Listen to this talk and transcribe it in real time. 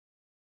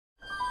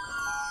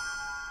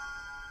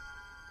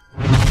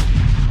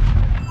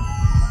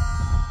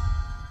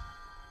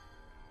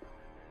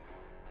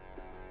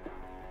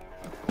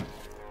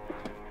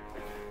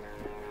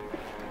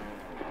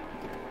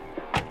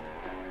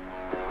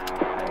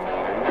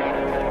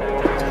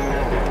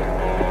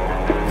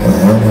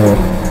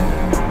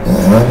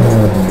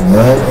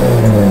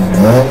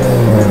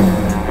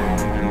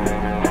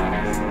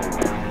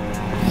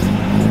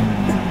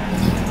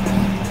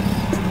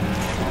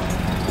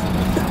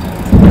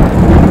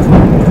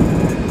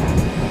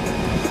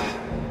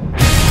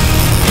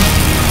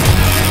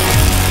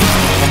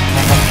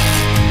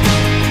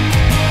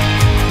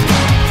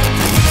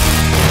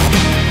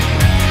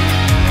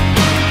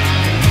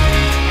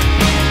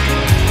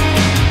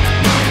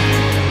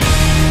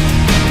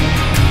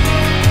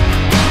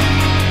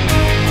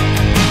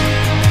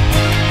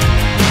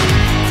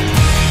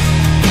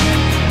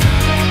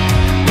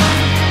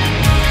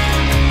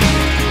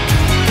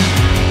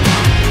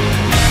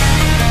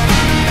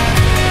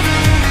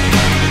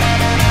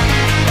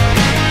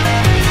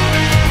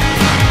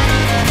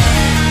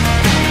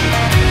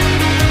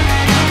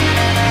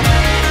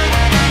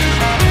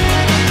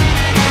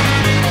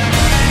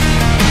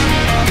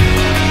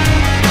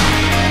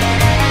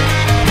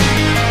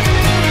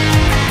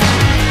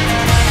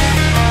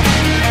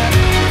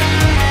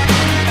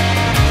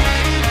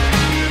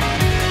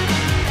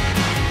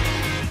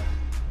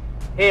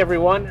Hey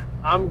everyone,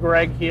 I'm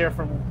Greg here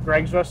from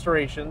Greg's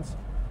Restorations.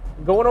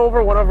 I'm going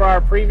over one of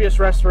our previous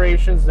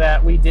restorations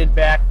that we did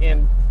back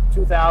in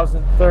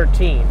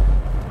 2013.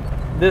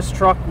 This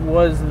truck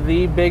was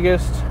the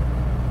biggest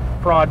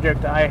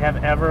project I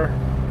have ever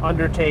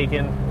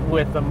undertaken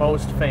with the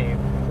most fame.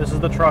 This is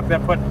the truck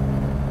that put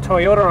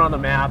Toyota on the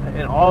map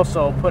and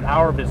also put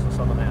our business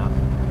on the map.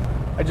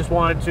 I just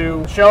wanted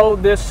to show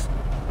this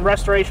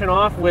restoration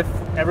off with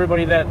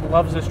everybody that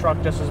loves this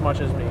truck just as much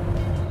as me.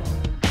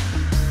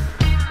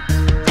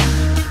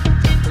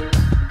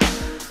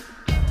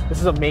 This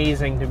is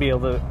amazing to be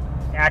able to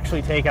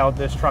actually take out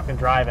this truck and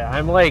drive it.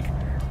 I'm like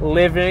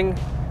living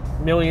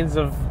millions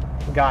of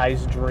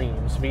guys'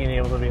 dreams, being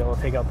able to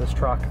take out this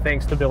truck.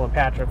 Thanks to Bill and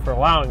Patrick for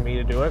allowing me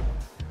to do it.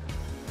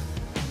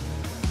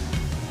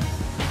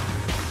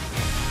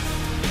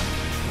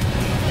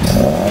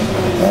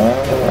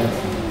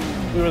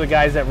 We were the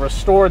guys that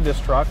restored this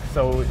truck,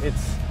 so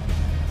it's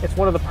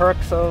one of the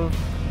perks of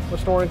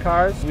restoring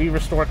cars. We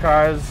restore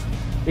cars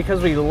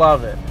because we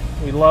love it.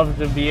 We love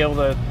to be able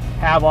to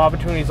have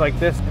opportunities like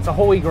this. It's a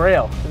holy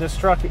grail. This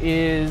truck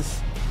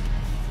it's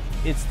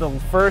the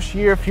first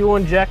year fuel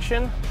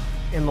injection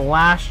and the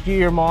last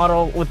year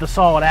model with the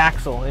solid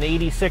axle. In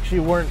 '86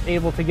 you weren't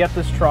able to get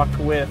this truck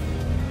with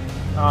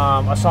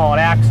a solid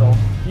axle.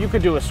 You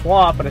could do a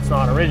swap, but it's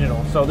not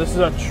original. So this is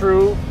a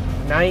true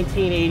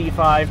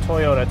 1985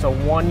 Toyota. It's a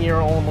 1 year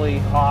only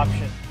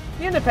option.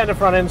 The independent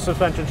front end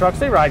suspension trucks,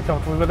 they ride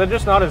comfortably, but they're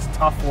just not as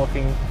tough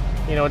looking.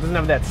 You know, it doesn't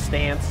have that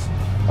stance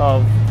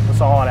of the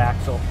solid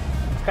axle.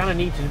 It's kind of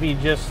neat to be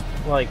just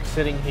like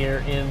sitting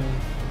here in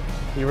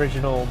the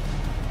original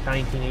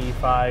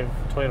 1985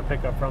 Toyota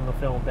pickup from the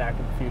film Back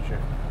to the Future.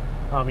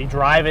 You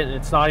drive it and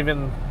it's not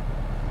even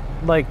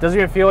like, doesn't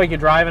even feel like you're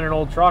driving an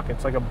old truck.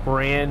 It's like a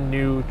brand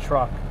new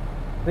truck.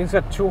 I think it's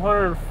got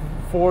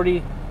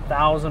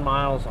 240,000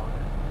 miles on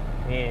it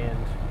and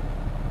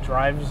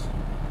drives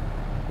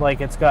like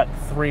it's got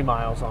 3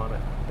 miles on it.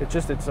 It's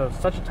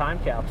such a time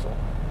capsule.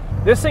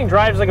 This thing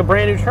drives like a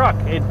brand new truck.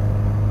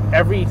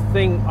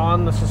 Everything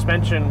on the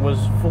suspension was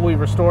fully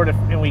restored,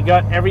 and we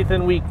got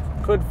everything we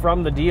could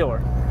from the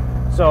dealer.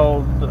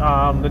 So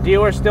the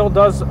dealer still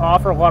does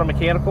offer a lot of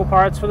mechanical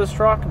parts for this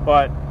truck,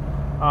 but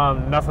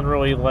nothing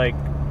really like,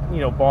 you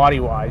know,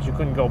 body-wise. You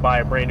couldn't go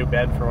buy a brand new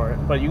bed for it,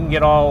 but you can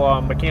get all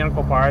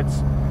mechanical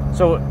parts.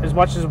 So as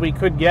much as we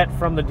could get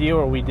from the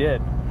dealer, we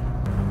did.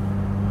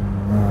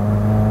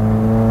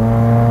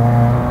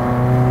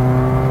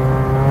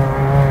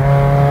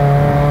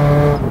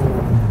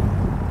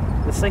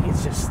 Thing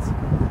is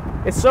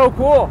it's so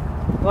cool.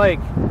 Like,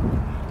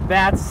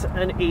 that's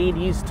an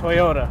 80s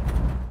Toyota.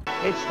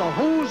 It's the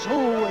who's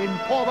who in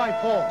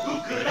 4x4. Who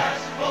could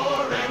ask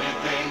for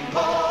anything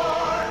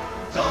more?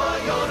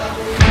 Toyota.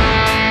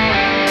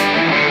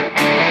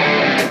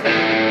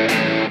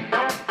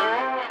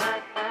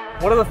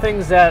 One of the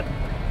things that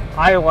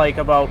I like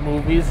about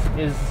movies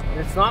is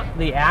it's not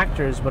the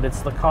actors, but it's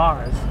the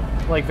cars.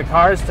 Like, the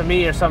cars to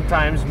me are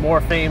sometimes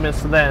more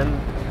famous than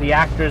the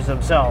actors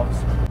themselves.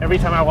 Every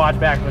time I watch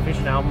Back to the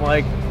Future now, I'm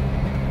like,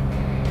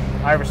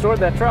 I restored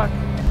that truck.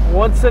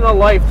 Once in a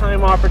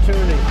lifetime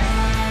opportunity.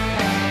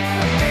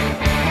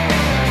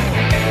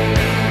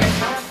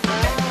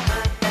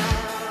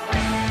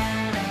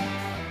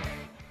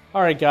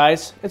 All right,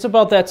 guys, it's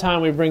about that time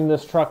we bring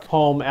this truck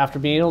home after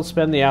being able to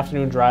spend the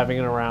afternoon driving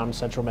it around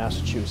central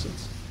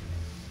Massachusetts.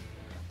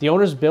 The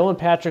owners, Bill and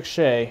Patrick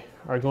Shea,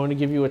 are going to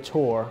give you a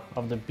tour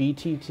of the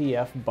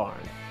BTTF barn.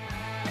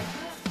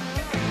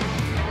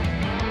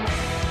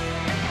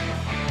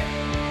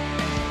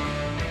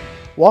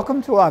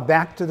 Welcome to our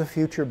Back to the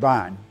Future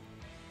barn.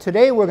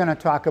 Today we're going to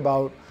talk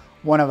about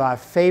one of our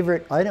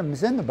favorite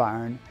items in the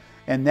barn,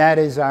 and that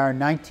is our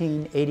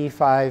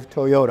 1985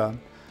 Toyota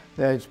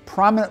that is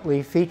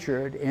prominently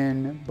featured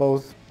in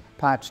both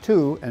parts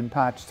 2 and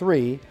parts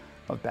 3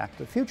 of Back to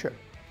the Future,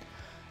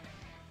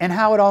 and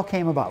how it all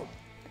came about.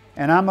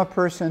 And I'm a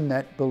person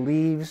that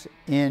believes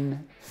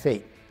in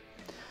fate.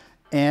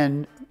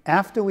 And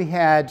after we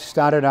had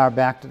started our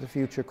Back to the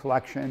Future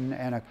collection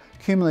and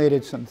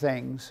accumulated some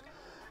things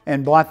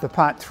and bought the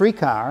Part 3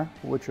 car,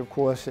 which of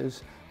course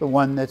is the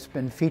one that's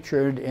been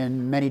featured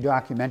in many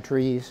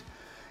documentaries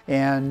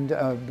and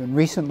been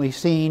recently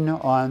seen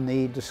on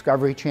the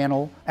Discovery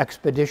Channel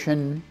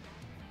Expedition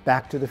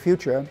Back to the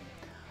Future,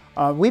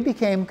 we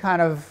became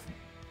kind of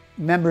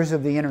members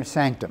of the inner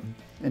sanctum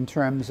in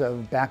terms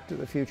of Back to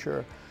the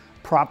Future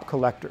prop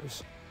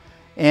collectors.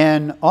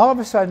 And all of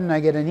a sudden I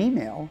get an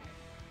email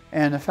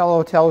and the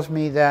fellow tells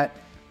me that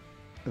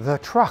the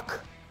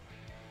truck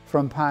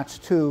from Parts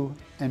 2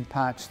 and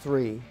Parts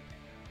 3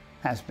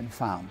 has been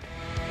found.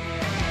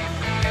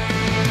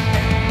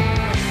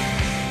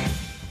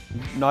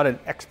 Not an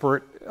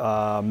expert,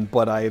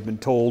 but I have been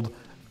told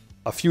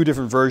a few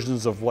different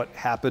versions of what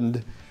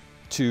happened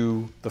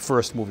to the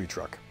first movie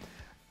truck.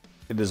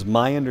 It is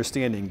my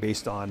understanding,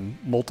 based on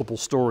multiple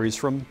stories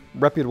from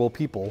reputable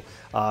people,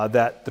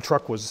 that the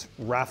truck was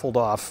raffled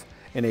off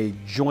in a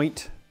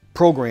joint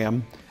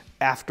program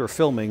after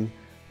filming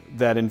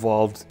that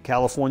involved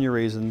California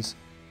Raisins,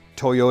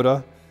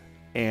 Toyota,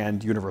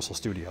 and Universal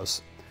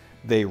Studios.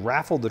 They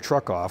raffled the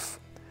truck off,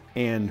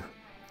 and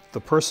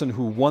the person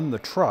who won the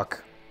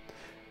truck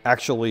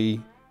actually,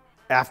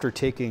 after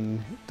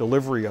taking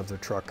delivery of the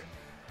truck,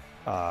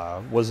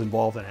 was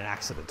involved in an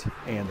accident,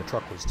 and the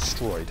truck was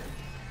destroyed.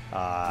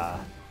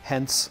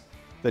 Hence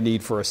the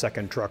need for a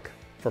second truck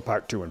for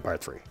Part 2 and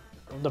Part 3.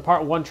 The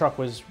Part 1 truck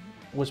was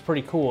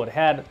pretty cool. It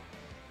had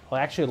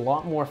actually a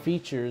lot more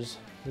features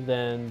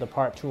than the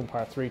Part 2 and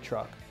Part 3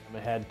 truck.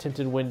 It had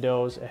tinted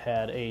windows, it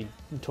had a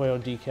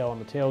Toyota decal on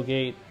the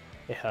tailgate,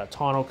 it had a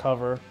tonneau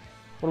cover.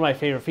 One of my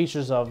favorite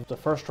features of the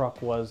first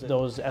truck was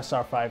those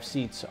SR5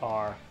 seats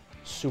are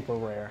super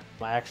rare.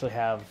 I actually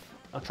have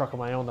a truck of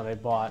my own that I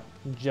bought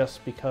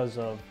just because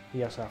of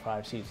the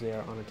SR5 seats. They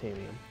are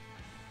unobtainium.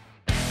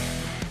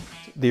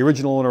 The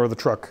original owner of the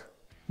truck,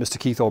 Mr.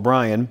 Keith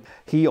O'Brien,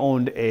 he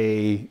owned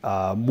a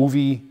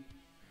movie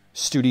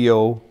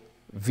studio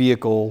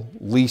vehicle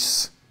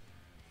lease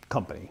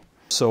company.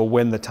 So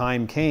when the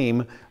time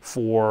came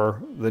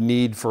for the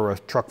need for a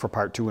truck for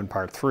Part 2 and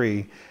Part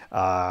 3,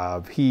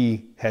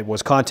 he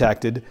was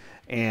contacted,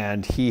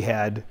 and he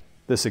had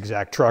this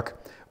exact truck,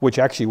 which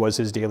actually was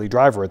his daily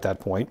driver at that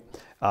point,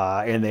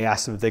 and they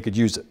asked him if they could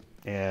use it.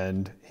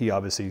 And he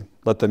obviously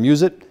let them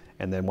use it,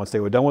 and then once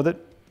they were done with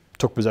it,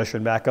 took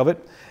possession back of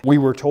it. We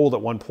were told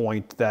at one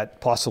point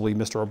that possibly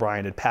Mr.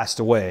 O'Brien had passed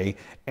away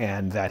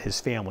and that his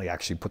family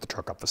actually put the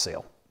truck up for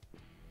sale.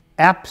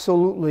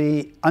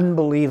 Absolutely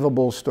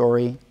unbelievable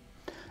story.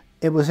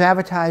 It was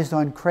advertised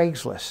on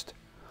Craigslist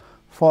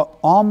for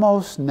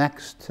almost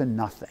next to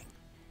nothing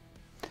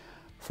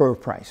for a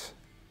price.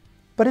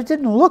 But it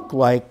didn't look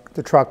like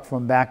the truck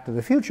from Back to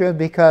the Future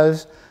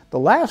because the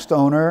last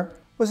owner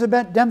was a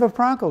Denver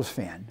Broncos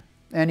fan.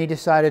 And he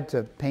decided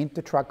to paint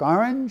the truck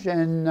orange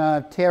and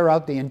tear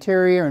out the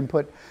interior and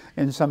put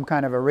in some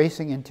kind of a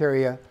racing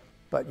interior.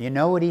 But you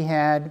know what he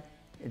had?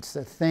 It's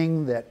the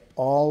thing that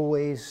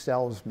always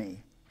sells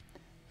me.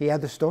 He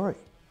had the story.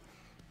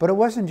 But it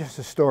wasn't just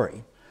a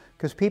story,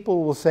 because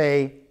people will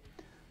say,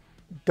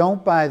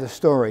 don't buy the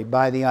story,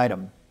 buy the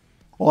item.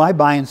 Well, I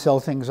buy and sell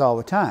things all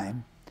the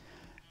time,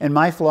 and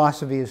my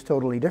philosophy is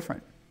totally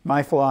different.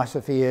 My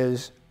philosophy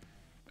is,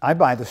 I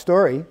buy the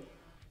story,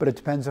 but it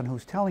depends on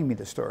who's telling me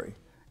the story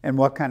and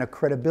what kind of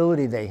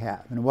credibility they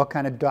have and what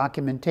kind of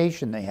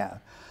documentation they have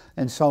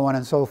and so on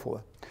and so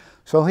forth.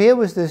 So here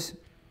was this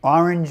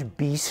orange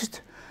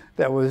beast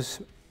that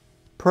was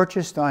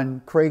purchased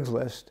on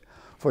Craigslist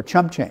for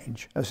chump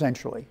change,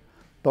 essentially.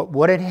 But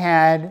what it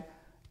had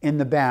in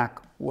the back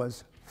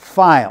was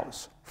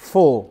files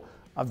full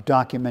of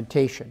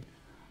documentation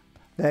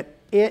that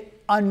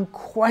it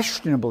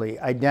unquestionably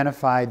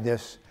identified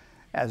this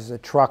as the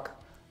truck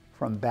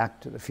from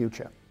Back to the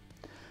Future.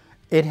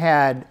 It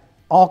had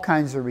all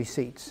kinds of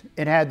receipts.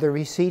 It had the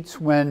receipts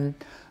when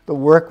the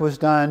work was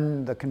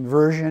done, the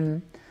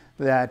conversion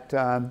that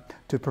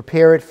to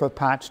prepare it for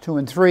Parts 2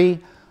 and 3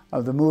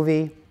 of the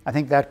movie. I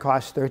think that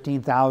cost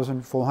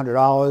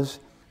 $13,400.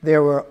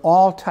 There were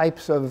all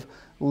types of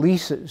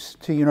leases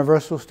to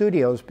Universal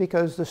Studios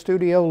because the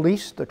studio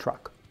leased the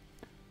truck.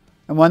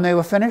 And when they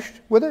were finished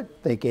with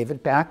it, they gave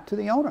it back to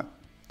the owner.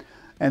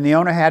 And the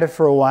owner had it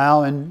for a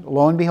while, and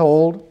lo and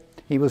behold,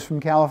 he was from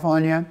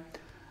California,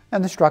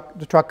 and the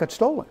truck got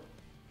stolen.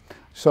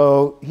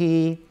 So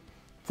he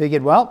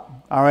figured,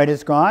 well, all right,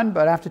 it's gone.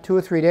 But after 2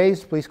 or 3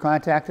 days, the police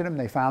contacted him.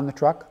 They found the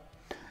truck,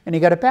 and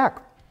he got it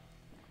back.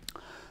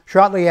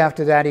 Shortly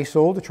after that, he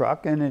sold the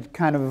truck, and it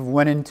kind of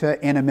went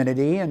into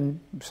anonymity, and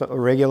so a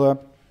regular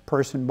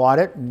person bought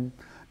it and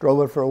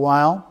drove it for a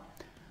while.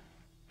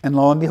 And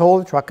lo and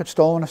behold, the truck got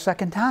stolen a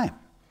second time.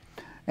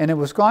 And it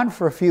was gone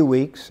for a few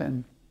weeks,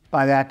 and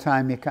by that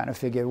time, you kind of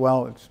figured,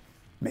 well, it's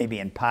maybe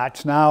in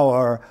parts now,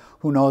 or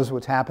who knows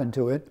what's happened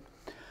to it.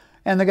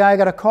 And the guy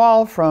got a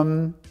call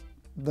from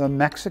the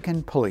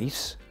Mexican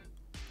police,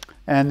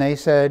 and they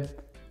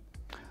said,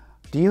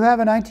 do you have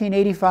a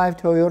 1985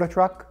 Toyota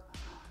truck?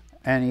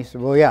 And he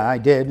said, well, yeah, I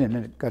did, and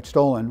it got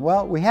stolen.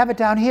 Well, we have it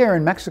down here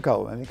in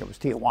Mexico. I think it was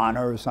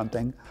Tijuana or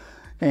something.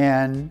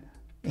 And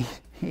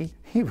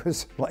he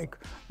was like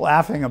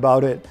laughing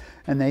about it.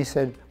 And they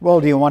said,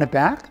 well, do you want it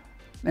back?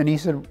 And he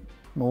said,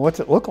 well, what's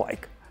it look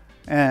like?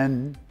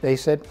 And they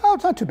said, oh,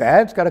 it's not too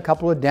bad. It's got a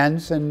couple of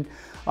dents, and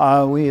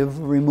we have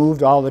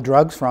removed all the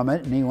drugs from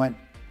it. And he went,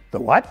 the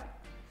what?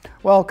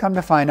 Well, come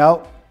to find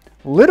out,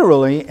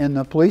 literally in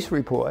the police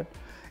report,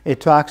 it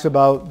talks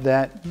about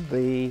that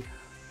the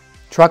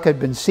truck had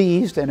been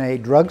seized in a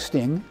drug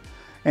sting,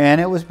 and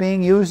it was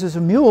being used as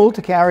a mule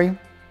to carry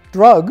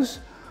drugs.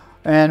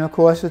 And of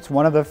course, it's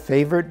one of the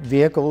favorite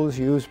vehicles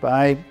used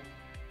by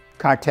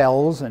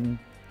cartels and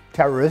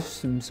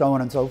terrorists and so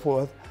on and so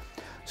forth.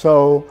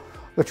 So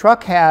the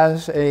truck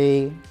has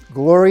a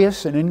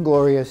glorious and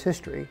inglorious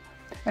history.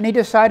 And he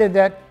decided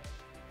that,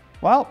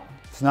 well,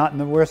 it's not in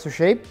the worst of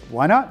shape,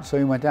 why not? So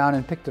he went down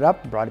and picked it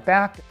up and brought it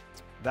back.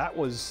 That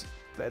was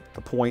at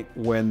the point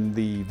when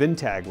the VIN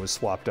tag was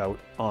swapped out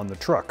on the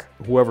truck.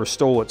 Whoever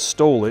stole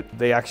it.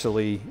 They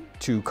actually,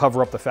 to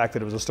cover up the fact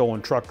that it was a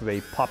stolen truck,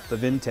 they popped the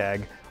VIN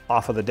tag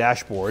off of the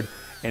dashboard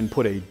and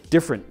put a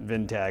different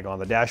VIN tag on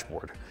the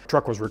dashboard. The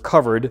truck was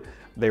recovered.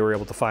 They were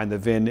able to find the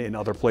VIN in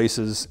other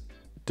places,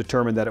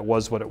 determined that it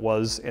was what it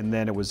was, and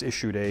then it was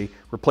issued a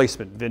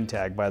replacement VIN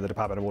tag by the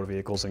Department of Motor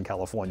Vehicles in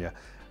California.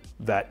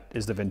 That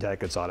is the VIN tag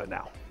that's on it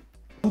now.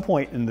 At one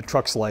point in the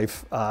truck's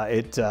life,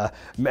 it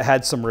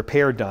had some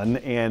repair done,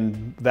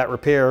 and that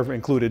repair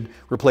included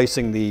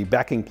replacing the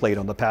backing plate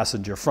on the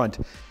passenger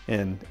front.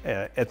 And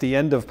at the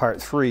end of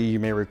part 3, you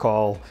may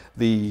recall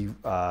the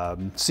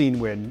scene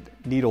when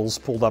Needles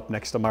pulled up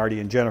next to Marty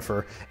and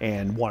Jennifer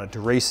and wanted to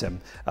race him.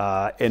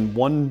 In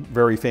one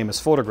very famous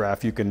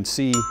photograph, you can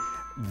see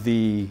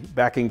the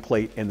backing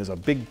plate, and there's a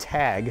big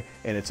tag,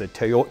 and it's a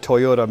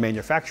Toyota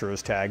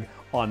manufacturer's tag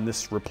on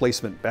this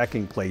replacement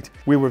backing plate.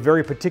 We were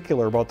very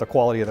particular about the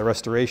quality of the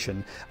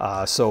restoration,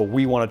 so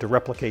we wanted to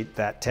replicate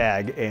that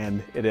tag,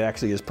 and it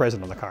actually is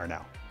present on the car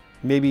now.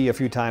 Maybe a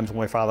few times when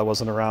my father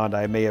wasn't around,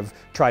 I may have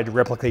tried to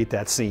replicate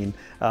that scene,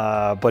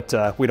 but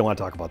we don't want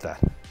to talk about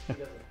that.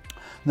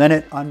 Then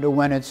it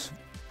underwent its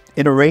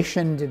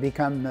iteration to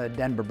become the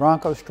Denver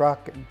Broncos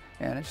truck,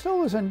 and it still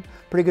was in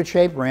pretty good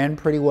shape, ran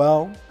pretty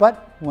well.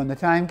 But when the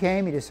time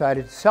came, he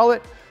decided to sell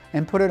it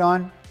and put it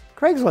on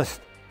Craigslist.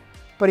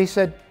 But he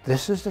said,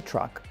 this is the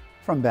truck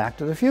from Back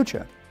to the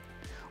Future.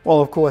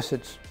 Well, of course,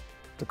 it's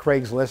the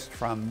Craigslist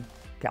from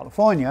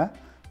California,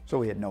 so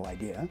we had no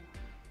idea.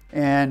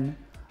 And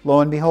lo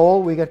and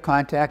behold, we got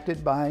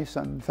contacted by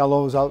some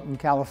fellows out in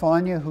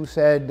California who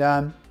said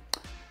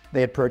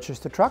they had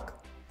purchased the truck,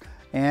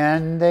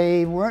 and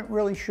they weren't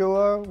really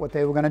sure what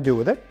they were going to do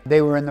with it.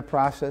 They were in the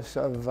process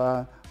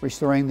of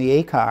restoring the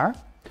A car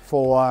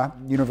for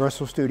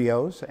Universal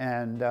Studios,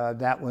 and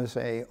that was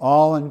an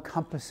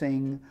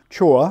all-encompassing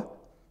chore,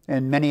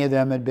 and many of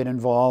them had been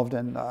involved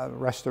in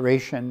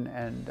restoration,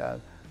 and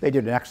they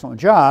did an excellent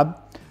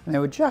job. And they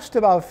were just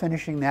about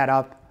finishing that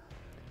up.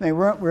 They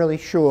weren't really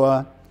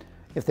sure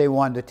if they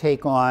wanted to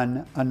take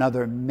on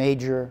another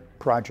major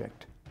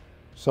project.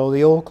 So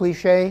the old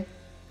cliche,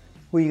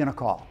 who are you going to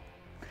call?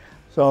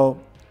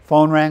 So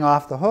phone rang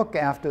off the hook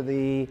after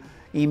the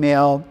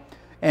email,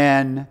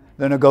 and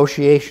the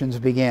negotiations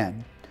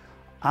began.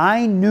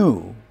 I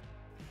knew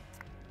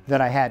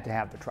that I had to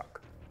have the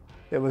truck.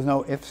 There was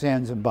no ifs,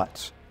 ands, and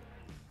buts.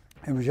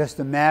 It was just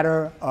a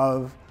matter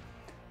of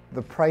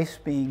the price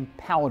being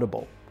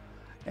palatable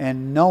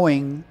and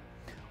knowing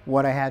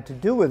what I had to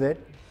do with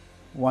it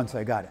once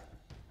I got it.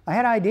 I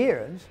had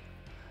ideas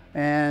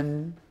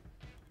and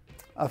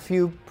a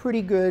few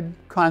pretty good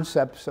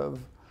concepts of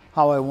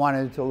how I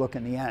wanted it to look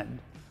in the end.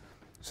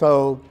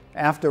 So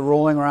after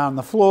rolling around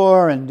the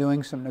floor and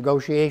doing some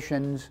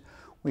negotiations,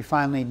 we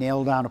finally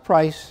nailed down a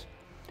price,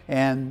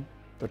 and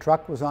the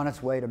truck was on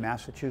its way to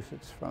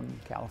Massachusetts from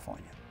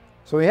California.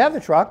 So we have the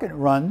truck, and it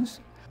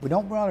runs. We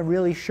don't want to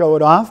really show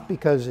it off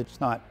because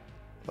it's not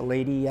a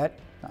lady yet,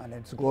 not in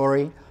its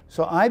glory.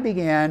 So I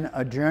began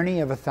a journey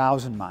of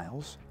 1,000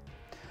 miles,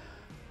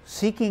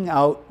 seeking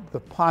out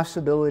the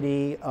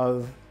possibility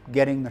of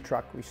getting the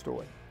truck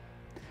restored.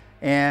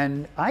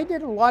 And I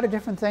did a lot of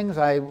different things.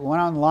 I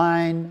went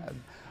online.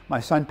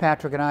 My son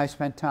Patrick and I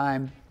spent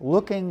time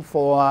looking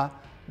for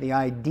the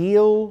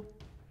ideal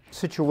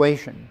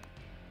situation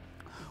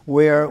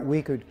where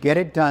we could get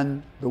it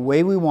done the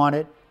way we want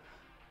it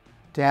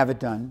to have it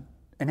done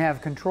and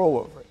have control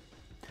over it.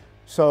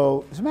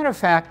 So as a matter of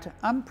fact,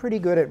 I'm pretty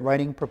good at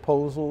writing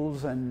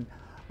proposals and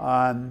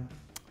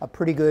a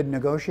pretty good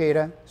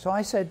negotiator. So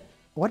I said,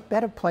 what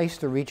better place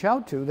to reach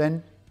out to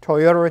than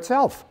Toyota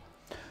itself?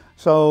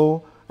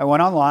 So I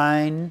went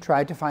online,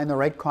 tried to find the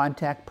right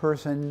contact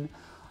person,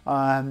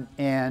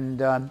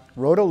 and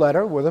wrote a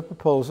letter with a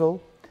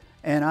proposal.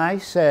 And I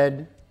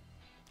said,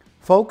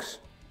 folks,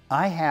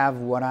 I have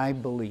what I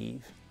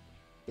believe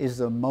is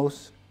the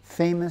most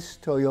famous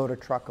Toyota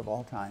truck of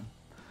all time.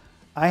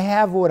 I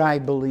have what I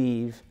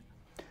believe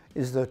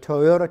is the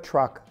Toyota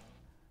truck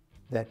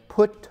that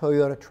put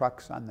Toyota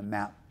trucks on the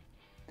map.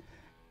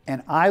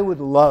 And I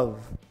would love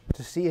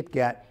to see it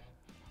get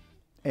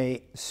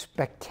a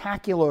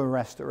spectacular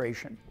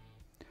restoration.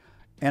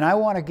 And I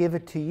want to give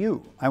it to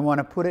you. I want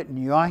to put it in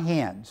your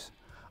hands.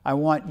 I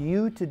want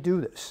you to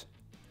do this.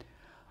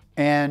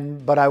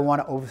 But I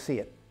want to oversee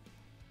it.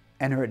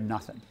 And heard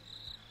nothing.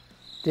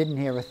 Didn't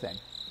hear a thing.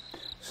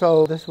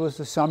 So this was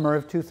the summer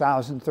of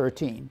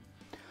 2013.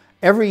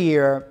 Every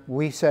year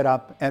we set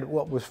up at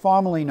what was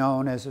formerly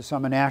known as the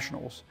Summer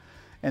Nationals.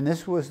 And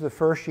this was the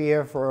first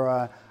year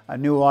for a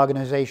new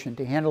organization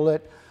to handle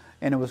it,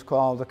 and it was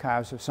called the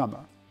Cars of Summer.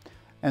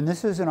 And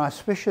this is an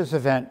auspicious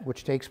event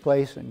which takes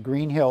place in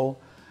Green Hill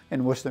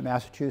in Worcester,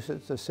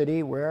 Massachusetts, the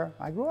city where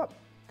I grew up.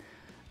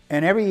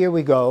 And every year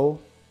we go,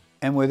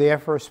 and we're there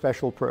for a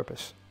special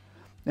purpose,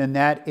 and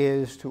that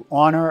is to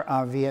honor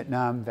our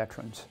Vietnam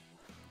veterans.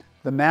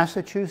 The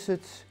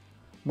Massachusetts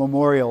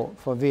Memorial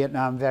for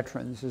Vietnam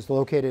Veterans is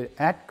located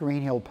at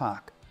Green Hill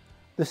Park.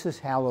 This is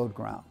hallowed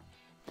ground.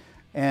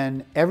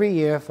 And every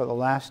year for the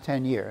last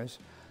 10 years,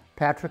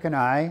 Patrick and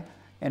I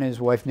and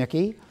his wife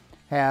Nikki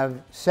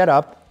have set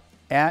up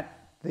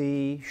at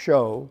the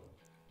show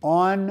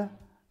on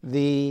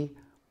the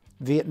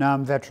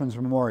Vietnam Veterans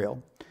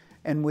Memorial.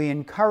 And we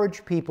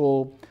encourage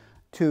people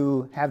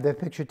to have their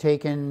picture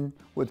taken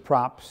with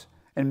props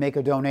and make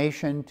a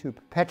donation to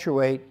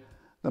perpetuate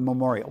the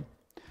memorial.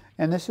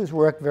 And this has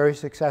worked very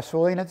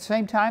successfully, and at the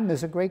same time,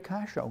 there's a great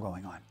car show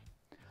going on.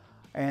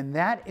 And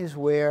that is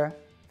where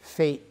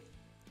fate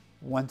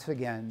once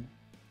again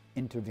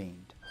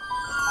intervened.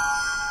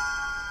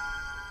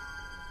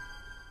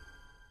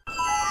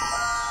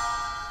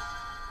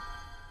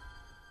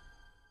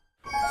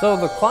 So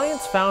the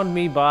clients found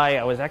me by,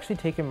 I was actually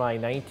taking my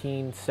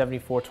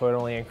 1974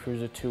 Toyota Land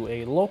Cruiser to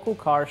a local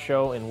car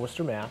show in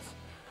Worcester, Mass.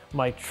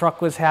 My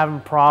truck was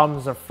having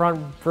problems, the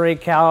front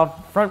brake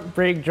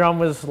drum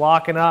was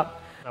locking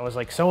up. I was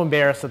like so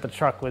embarrassed that the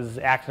truck was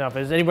acting up.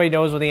 As anybody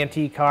knows with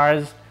antique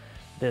cars,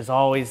 they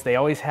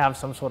always have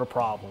some sort of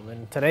problem.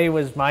 And today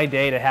was my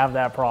day to have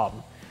that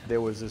problem.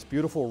 There was this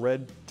beautiful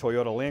red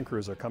Toyota Land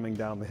Cruiser coming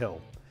down the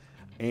hill.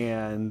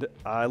 And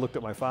I looked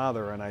at my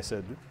father and I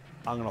said,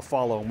 I'm gonna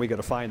follow him, we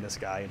gotta find this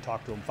guy and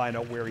talk to him, find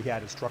out where he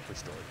had his truck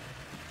restored.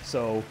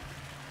 So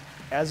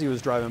as he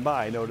was driving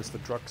by, I noticed the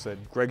truck said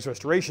Greg's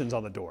Restorations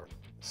on the door.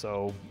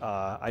 So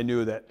I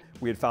knew that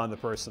we had found the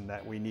person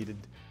that we needed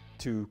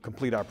to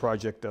complete our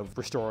project of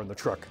restoring the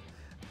truck.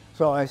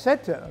 So I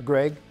said to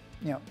Greg,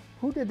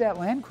 who did that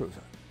Land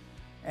Cruiser?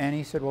 And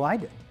he said, well, I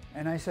did.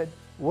 And I said,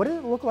 what did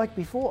it look like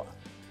before?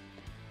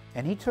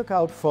 And he took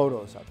out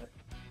photos of it.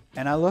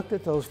 And I looked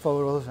at those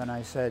photos and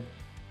I said,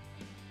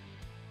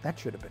 that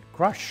should have been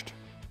crushed.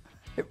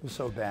 It was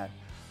so bad.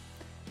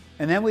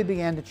 And then we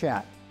began to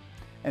chat.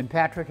 And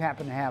Patrick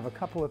happened to have a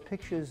couple of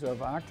pictures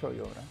of our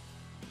Toyota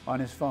on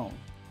his phone.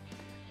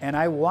 And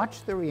I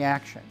watched the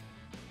reaction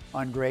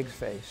on Greg's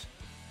face,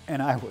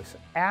 and I was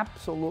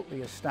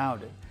absolutely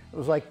astounded. It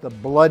was like the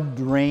blood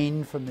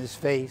drained from his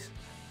face,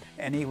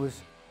 and he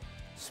was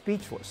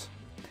speechless.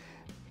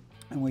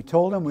 And we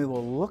told him we were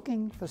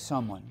looking for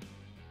someone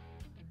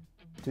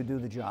to do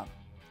the job.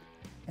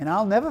 And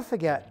I'll never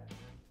forget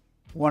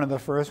one of the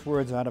first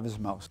words out of his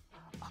mouth.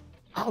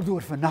 I'll do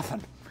it for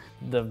nothing.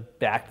 The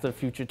Back to the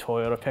Future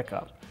Toyota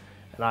pickup.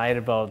 And I had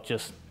about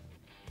just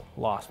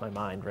lost my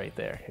mind right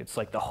there. It's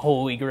like the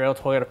holy grail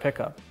Toyota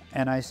pickup.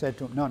 And I said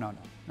to him, no.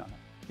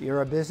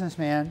 You're a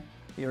businessman,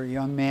 you're a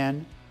young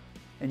man,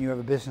 and you have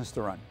a business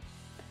to run.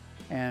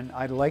 And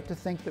I'd like to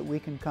think that we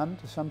can come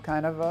to some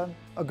kind of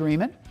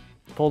agreement.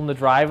 Pulled in the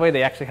driveway,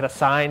 they actually had a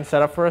sign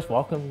set up for us,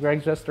 welcome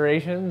Greg's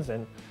Restorations,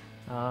 and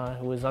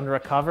it was under a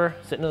cover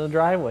sitting in the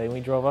driveway, and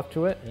we drove up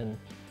to it, and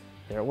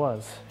there it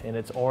was, in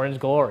its orange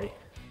glory.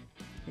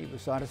 He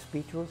was sort of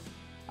speechless.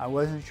 I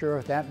wasn't sure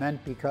if that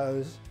meant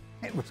because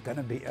it was going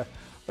to be a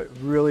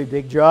really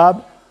big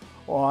job,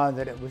 or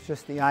that it was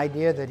just the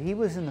idea that he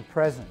was in the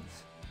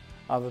presence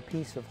of a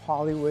piece of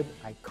Hollywood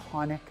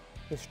iconic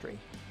history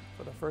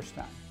for the first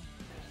time.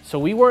 So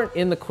we weren't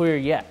in the clear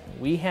yet.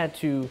 We had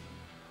to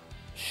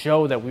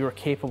show that we were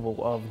capable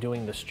of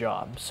doing this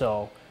job.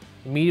 So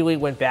immediately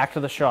went back to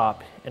the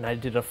shop and I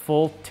did a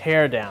full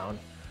tear down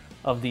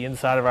of the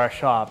inside of our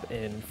shop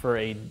for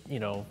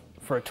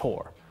a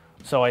tour.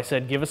 So I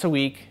said, give us a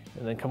week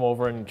and then come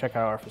over and check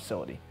out our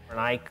facility. And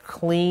I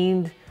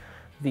cleaned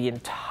the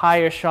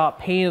entire shop,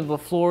 painted the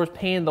floors,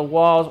 painted the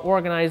walls,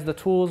 organized the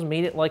tools,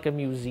 made it like a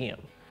museum.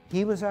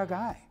 He was our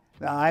guy.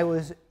 I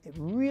was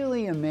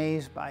really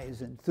amazed by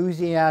his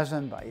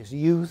enthusiasm, by his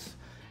youth,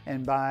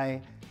 and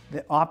by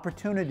the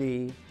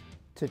opportunity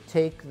to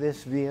take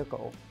this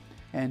vehicle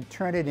and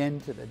turn it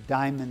into the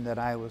diamond that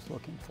I was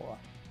looking for.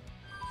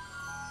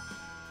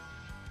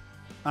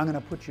 I'm going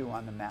to put you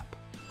on the map.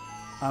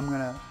 I'm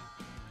going to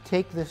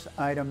take this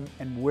item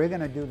and we're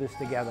going to do this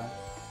together.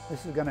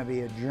 This is going to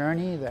be a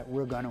journey that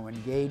we're going to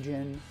engage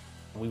in.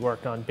 We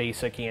worked on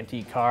basic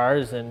antique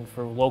cars and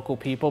for local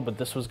people, but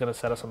this was going to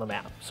set us on the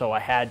map. So I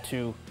had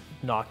to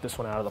knock this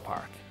one out of the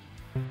park.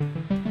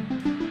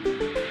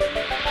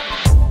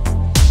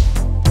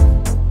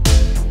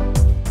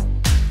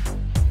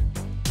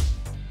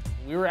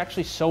 We were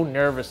actually so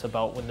nervous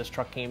about when this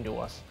truck came to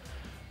us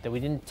that we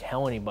didn't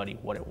tell anybody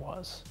what it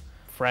was.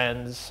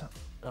 Friends,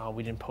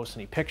 we didn't post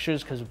any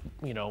pictures because,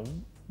 you know,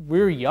 we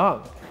were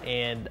young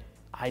and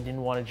I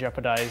didn't want to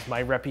jeopardize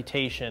my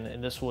reputation,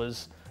 and this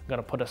was going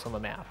to put us on the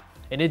map.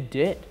 And it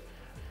did.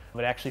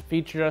 It actually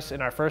featured us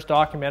in our first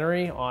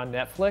documentary on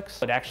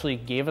Netflix. It actually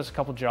gave us a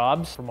couple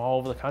jobs from all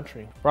over the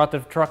country. Brought the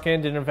truck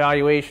in, did an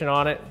evaluation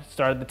on it,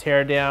 started the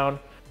tear down.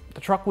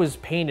 The truck was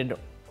painted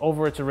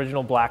over its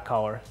original black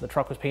color. The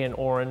truck was painted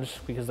orange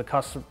because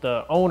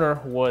the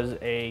owner was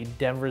a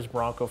Denver's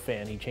Bronco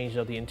fan. He changed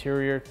out the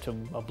interior to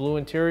a blue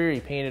interior. He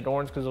painted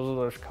orange because those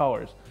are those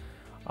colors.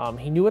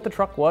 He knew what the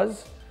truck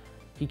was.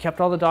 He kept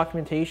all the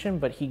documentation,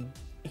 but he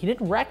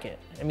didn't wreck it.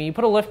 I mean, he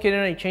put a lift kit in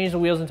it, he changed the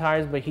wheels and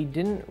tires, but he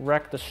didn't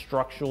wreck the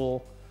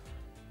structural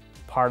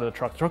part of the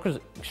truck. The truck was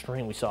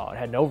extremely solid. It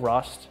had no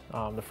rust.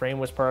 The frame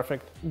was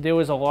perfect. There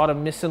was a lot of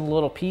missing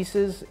little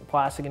pieces,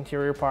 plastic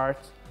interior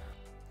parts.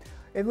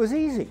 It was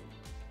easy.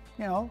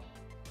 You know,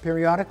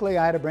 periodically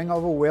I had to bring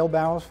over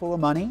wheelbarrows full of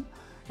money,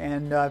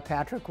 and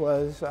Patrick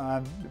was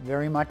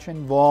very much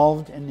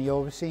involved in the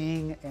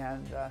overseeing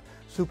and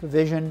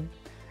supervision,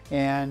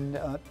 and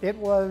it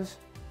was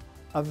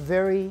a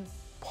very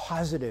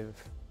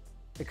positive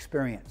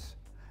experience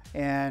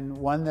and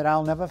one that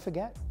I'll never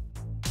forget.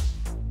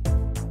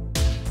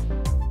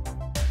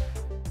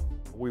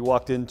 We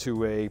walked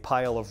into a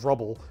pile of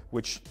rubble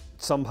which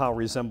somehow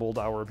resembled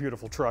our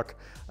beautiful truck,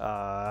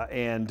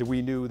 and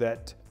we knew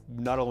that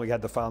not only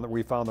had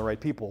we found the right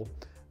people,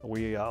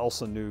 we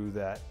also knew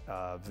that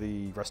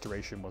the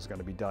restoration was going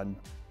to be done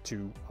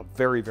to a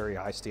very, very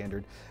high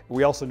standard.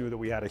 We also knew that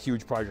we had a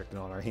huge project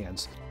on our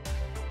hands.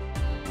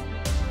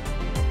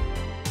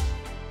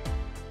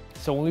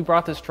 So when we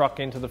brought this truck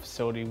into the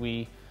facility,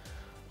 we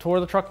tore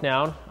the truck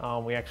down.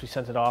 We actually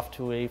sent it off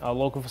to a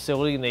local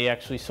facility, and they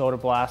actually soda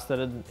blasted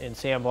it and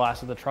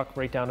sandblasted the truck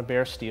right down to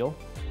bare steel.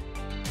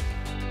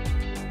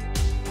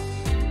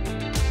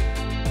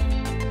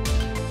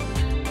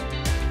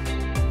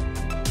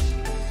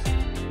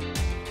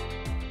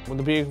 When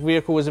the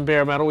vehicle was in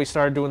bare metal, we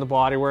started doing the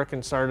body work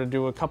and started to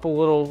do a couple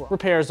little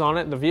repairs on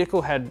it. The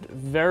vehicle had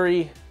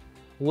very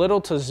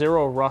little to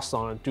zero rust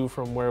on it due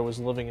from where it was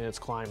living in its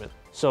climate.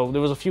 So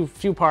there was a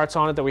few parts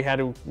on it that we had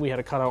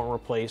to cut out and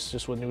replace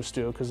just with new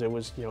steel because it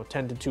was, you know,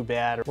 tended too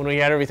bad. When we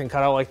had everything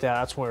cut out like that,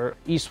 that's where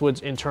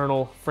Eastwood's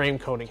internal frame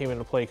coating came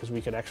into play, because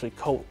we could actually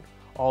coat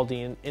all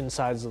the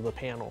insides of the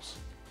panels.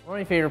 One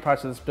of my favorite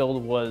parts of this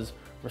build was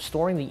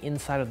restoring the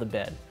inside of the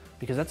bed,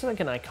 because that's like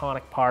an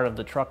iconic part of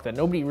the truck that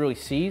nobody really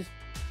sees.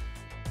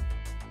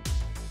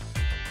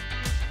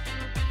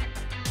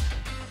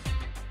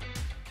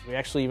 We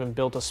actually even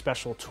built a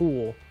special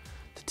tool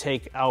to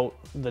take out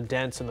the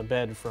dents in the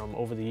bed from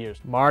over the years.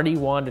 Marty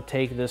wanted to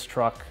take this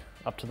truck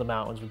up to the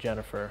mountains with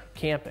Jennifer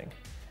camping.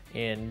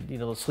 And, you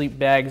know, the sleep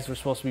bags were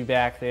supposed to be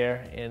back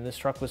there, and this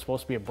truck was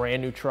supposed to be a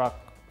brand new truck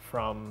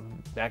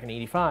from back in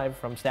 '85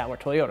 from Statler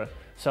Toyota.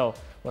 So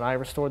when I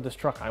restored this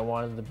truck, I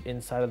wanted the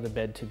inside of the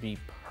bed to be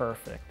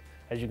perfect.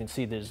 As you can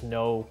see, there's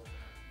no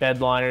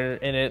bed liner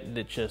in it.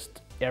 It's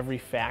just every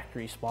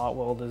factory spot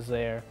weld is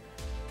there.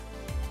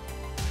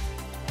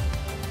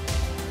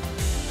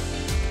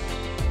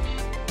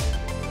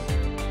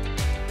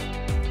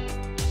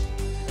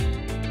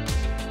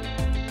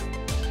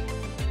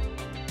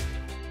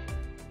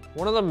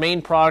 One of the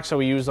main products that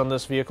we used on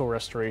this vehicle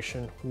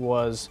restoration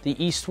was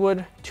the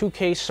Eastwood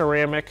 2K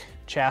ceramic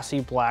chassis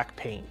black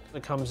paint.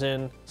 It comes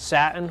in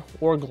satin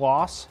or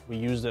gloss. We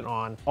used it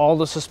on all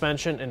the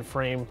suspension and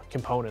frame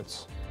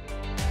components.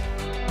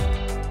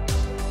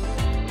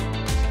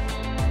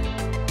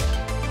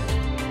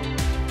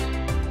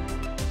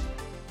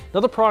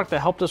 Another product that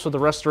helped us with the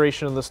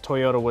restoration of this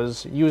Toyota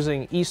was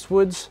using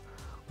Eastwood's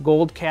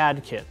Gold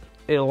CAD kit.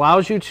 It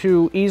allows you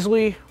to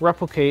easily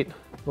replicate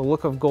the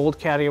look of gold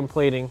cadmium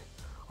plating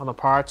on the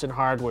parts and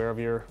hardware of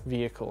your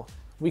vehicle.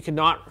 We could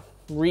not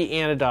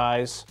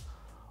re-anodize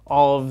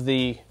all of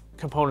the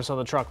components on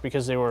the truck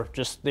because they were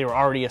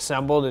already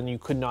assembled and you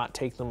could not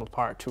take them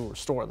apart to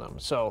restore them.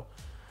 So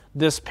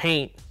this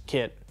paint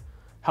kit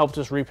helped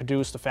us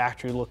reproduce the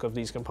factory look of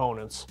these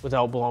components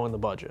without blowing the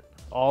budget.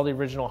 All the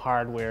original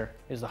hardware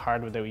is the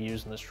hardware that we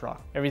used in this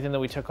truck. Everything that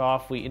we took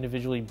off, we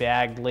individually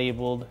bagged,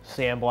 labeled,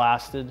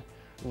 sandblasted.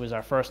 It was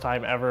our first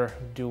time ever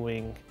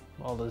doing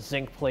all the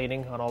zinc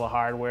plating on all the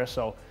hardware,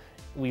 so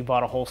we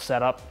bought a whole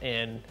setup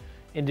and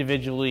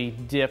individually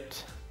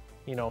dipped,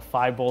 you know,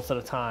 5 bolts at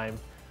a time,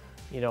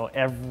 you know,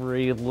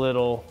 every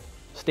little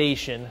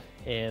station,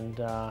 and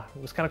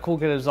it was kind of cool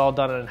because it was all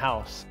done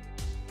in-house.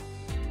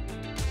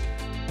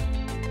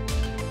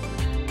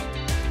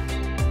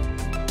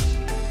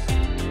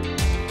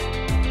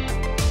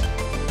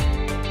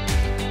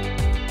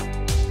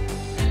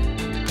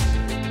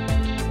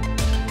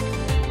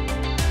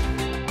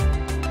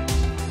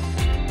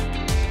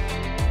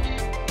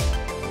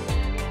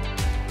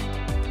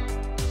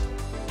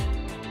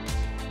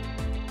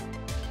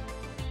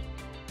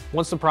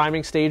 Once the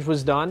priming stage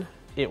was done,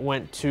 it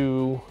went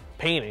to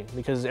painting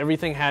because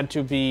everything had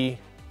to be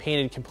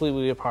painted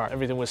completely apart.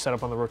 Everything was set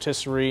up on the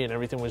rotisserie and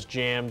everything was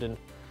jammed and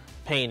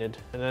painted,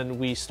 and then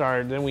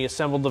we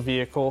assembled the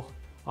vehicle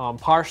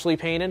partially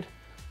painted,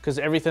 because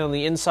everything on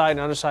the inside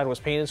and underside was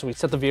painted, so we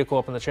set the vehicle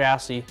up in the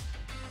chassis.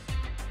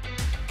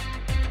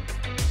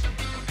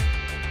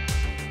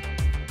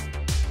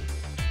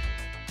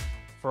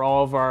 For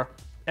all of our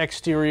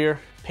exterior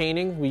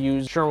painting, we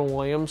use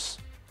Sherwin-Williams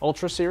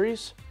Ultra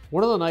Series.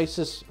 One of the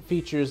nicest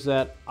features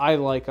that I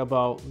like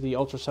about the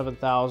Ultra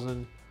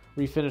 7000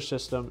 refinish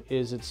system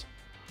is it's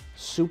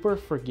super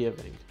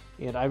forgiving.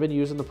 And I've been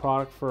using the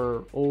product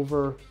for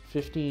over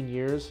 15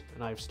 years,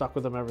 and I've stuck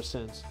with them ever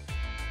since.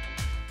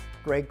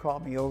 Greg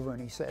called me over and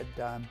he said,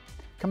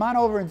 come on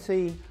over and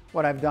see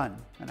what I've done.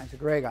 And I said,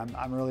 Greg,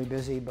 I'm really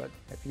busy, but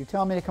if you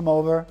tell me to come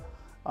over,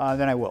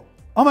 then I will.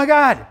 Oh my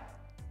God,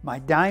 my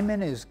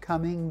Diamond is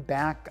coming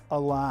back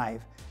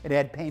alive. It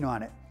had paint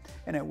on it,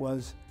 and it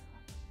was,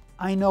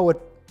 I know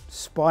what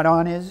spot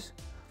on is,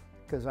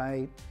 because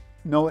I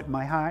know it in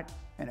my heart,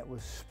 and it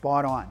was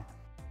spot on.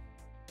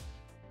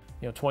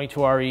 You know,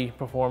 22RE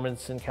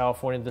Performance in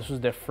California, this was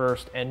their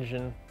first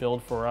engine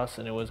build for us,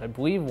 and it was, I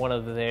believe, one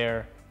of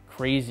their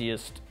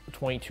craziest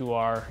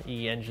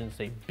 22RE engines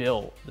they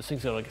built. This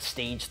thing's got like a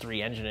stage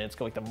 3 engine, and it's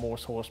got like the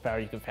most horsepower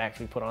you can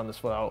factory put on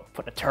this without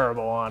putting a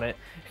turbo on it.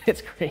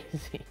 It's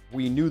crazy.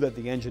 We knew that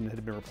the engine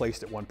had been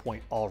replaced at one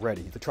point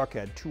already. The truck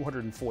had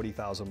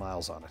 240,000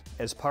 miles on it.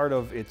 As part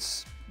of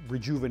its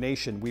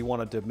rejuvenation, we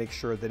wanted to make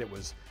sure that it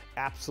was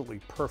absolutely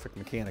perfect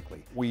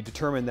mechanically. We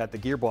determined that the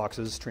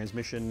gearboxes,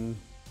 transmission,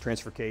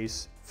 transfer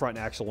case, front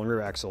axle and rear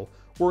axle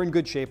were in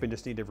good shape and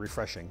just needed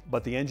refreshing.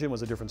 But the engine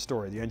was a different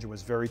story. The engine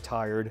was very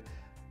tired,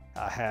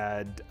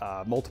 had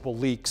multiple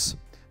leaks,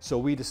 so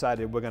we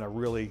decided we're going to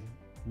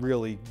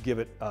really give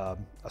it a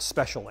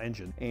special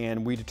engine.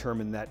 And we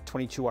determined that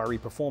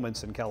 22RE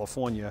Performance in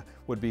California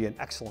would be an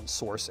excellent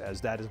source,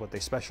 as that is what they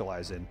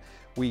specialize in.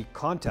 We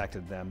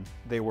contacted them.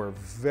 They were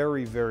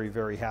very, very,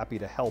 very happy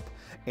to help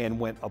and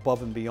went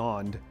above and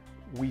beyond,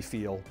 we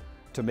feel,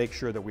 to make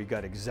sure that we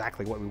got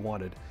exactly what we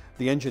wanted.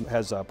 The engine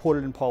has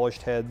ported and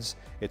polished heads,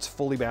 it's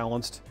fully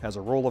balanced, has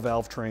a roller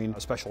valve train, a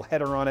special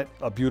header on it,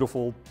 a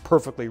beautiful,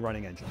 perfectly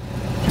running engine.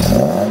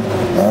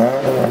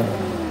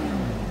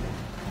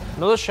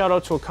 Another shout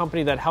out to a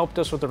company that helped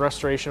us with the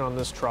restoration on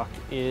this truck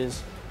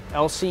is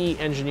LC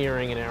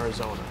Engineering in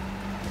Arizona.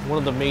 One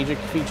of the major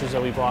features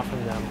that we bought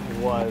from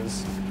them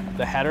was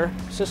the header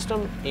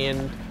system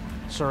and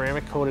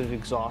ceramic coated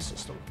exhaust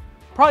system.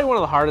 Probably one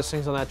of the hardest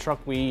things on that truck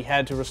we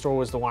had to restore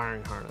was the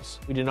wiring harness.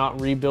 We did not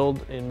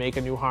rebuild and make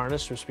a new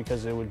harness just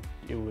because it would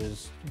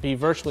be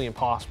virtually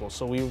impossible.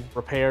 So we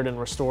repaired and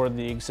restored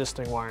the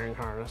existing wiring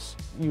harness.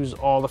 Used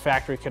all the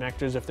factory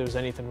connectors if there was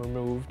anything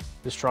removed.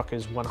 This truck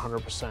is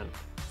 100%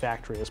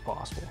 factory as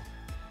possible.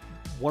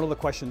 One of the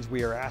questions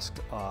we are asked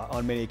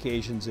on many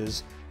occasions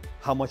is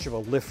how much of a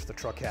lift the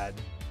truck had,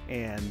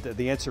 and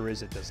the answer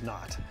is it does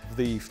not.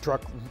 The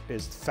truck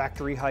is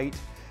factory height,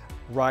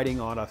 riding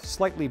on a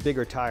slightly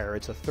bigger tire.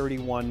 It's a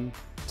 31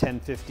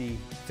 1050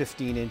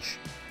 15-inch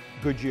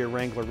Goodyear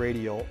Wrangler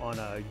radial on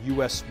a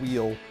US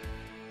wheel,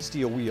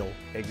 steel wheel,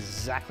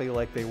 exactly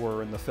like they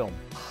were in the film.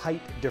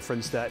 Height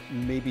difference that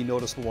may be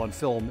noticeable on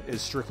film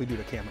is strictly due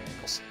to camera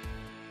angles.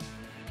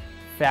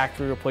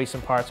 Factory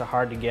replacement parts are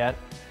hard to get,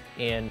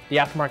 and the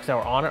aftermarkets that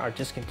were on it are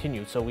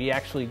discontinued. So we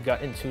actually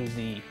got into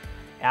the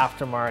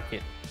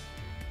aftermarket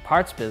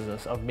parts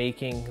business of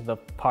making the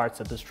parts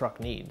that this truck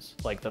needs,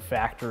 like the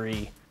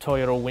factory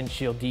Toyota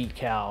windshield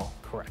decal,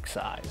 correct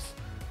size.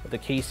 The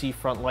KC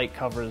front light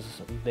covers,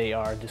 they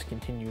are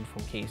discontinued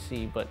from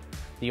KC, but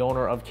the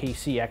owner of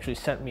KC actually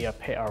sent me a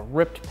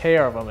ripped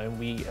pair of them, and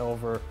we,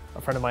 over a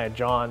friend of mine at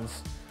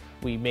John's,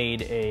 we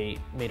made a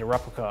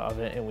replica of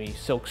it, and we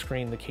silk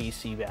screened the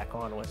KC back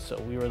onto it. So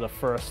we were the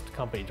first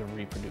company to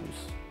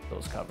reproduce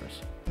those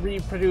covers.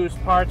 Reproduce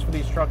parts for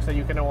these trucks that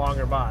you can no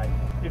longer buy.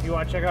 If you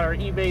want to check out our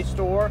eBay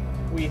store,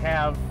 we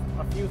have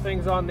a few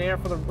things on there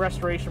for the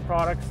restoration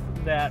products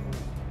that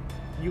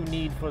you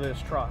need for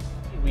this truck.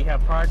 We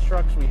have parts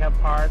trucks, we have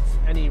parts.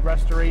 Any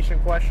restoration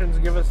questions,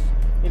 give us,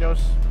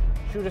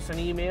 shoot us an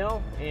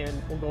email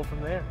and we'll go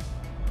from there.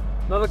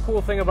 Another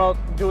cool thing about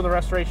doing the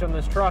restoration on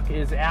this truck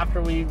is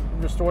after we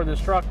restored this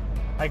truck,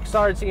 I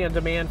started seeing a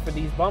demand for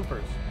these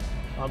bumpers.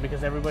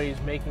 Because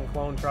everybody's making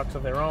clone trucks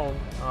of their own.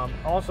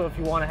 Also, if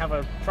you want to have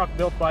a truck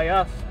built by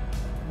us,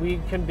 we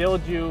can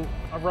build you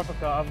a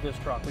replica of this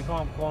truck. We call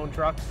them clone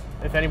trucks.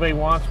 If anybody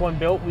wants one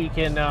built, we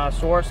can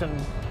source and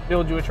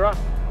build you a truck.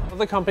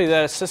 Another company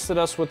that assisted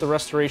us with the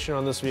restoration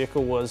on this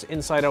vehicle was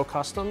Inside Out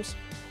Customs.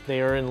 They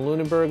are in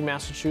Lunenburg,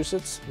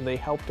 Massachusetts. They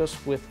helped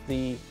us with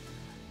the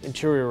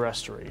interior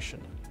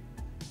restoration.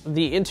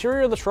 The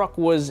interior of the truck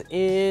was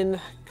in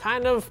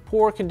kind of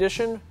poor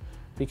condition,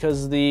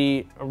 because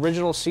the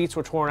original seats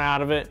were torn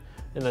out of it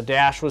and the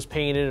dash was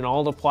painted and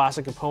all the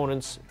plastic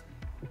components,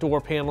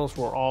 door panels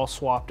were all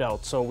swapped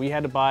out. So we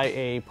had to buy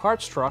a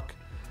parts truck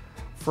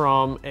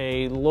from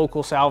a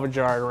local salvage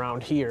yard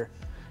around here,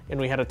 and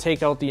we had to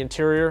take out the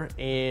interior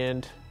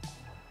and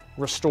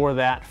restore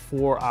that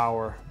for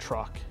our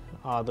truck.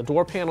 The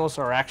door panels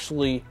are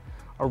actually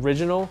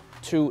original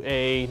to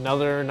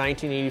another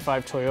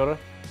 1985 Toyota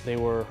They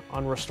were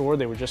unrestored,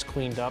 they were just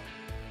cleaned up.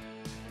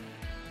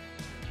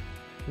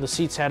 The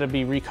seats had to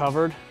be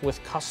recovered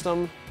with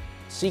custom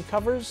seat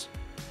covers.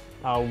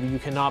 You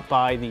cannot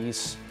buy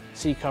these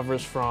seat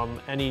covers from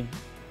any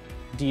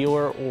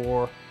dealer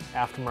or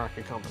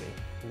aftermarket company.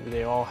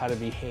 They all had to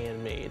be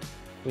handmade.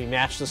 We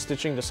matched the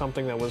stitching to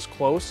something that was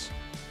close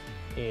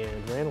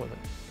and ran with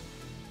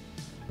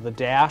it. The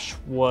dash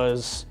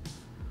was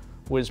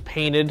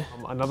painted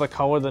another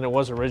color than it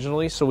was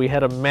originally, so we had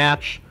to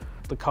match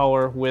the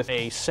color with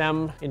a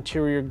SEM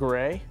interior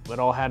gray. It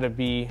all had to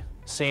be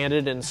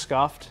sanded and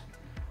scuffed,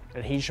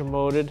 adhesion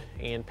molded,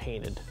 and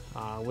painted.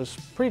 It was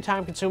pretty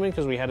time consuming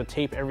because we had to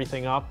tape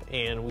everything up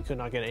and we could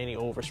not get any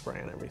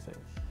overspray on everything.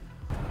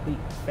 The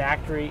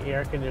factory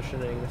air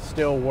conditioning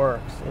still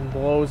works and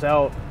blows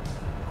out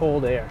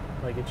cold air.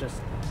 Like, it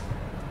just,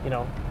 you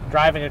know,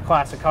 driving a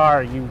classic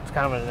car, it's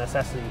kind of a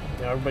necessity.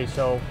 You know, everybody's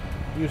so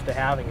used to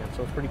having it,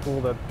 so it's pretty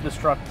cool that this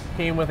truck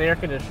came with air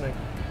conditioning.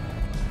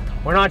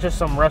 We're not just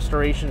some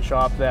restoration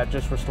shop that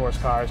just restores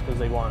cars because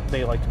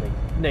they like to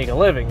make a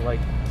living. Like,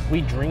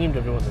 we dreamed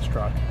of doing this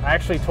truck. I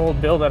actually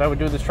told Bill that I would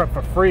do this truck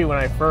for free when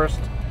I first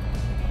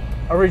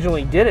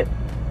originally did it,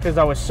 because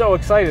I was so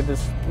excited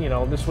this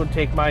would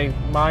take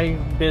my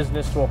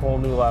business to a whole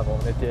new level,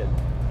 and it did.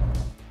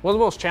 One of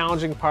the most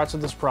challenging parts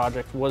of this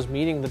project was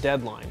meeting the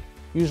deadline.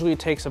 Usually it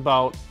takes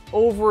about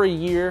over a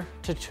year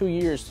to 2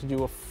 years to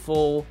do a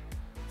full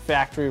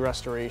factory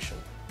restoration.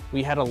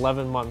 We had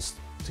 11 months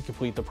to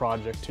complete the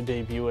project, to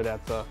debut it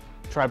at the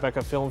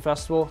Tribeca Film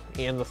Festival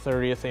and the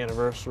 30th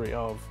anniversary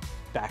of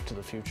Back to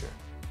the Future.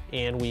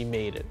 And we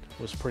made it.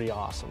 It was pretty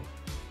awesome.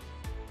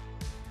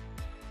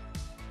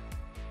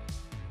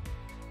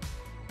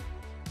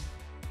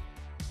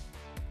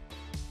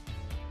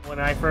 When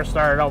I first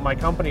started out, my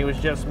company was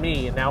just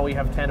me, and now we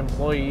have 10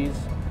 employees.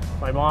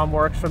 My mom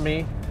works for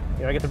me.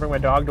 You know, I get to bring my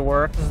dog to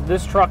work.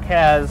 This truck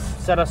has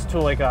set us to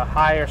like a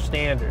higher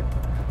standard.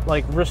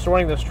 Like,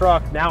 restoring this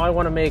truck, now I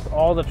want to make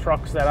all the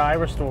trucks that I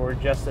restored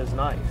just as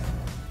nice.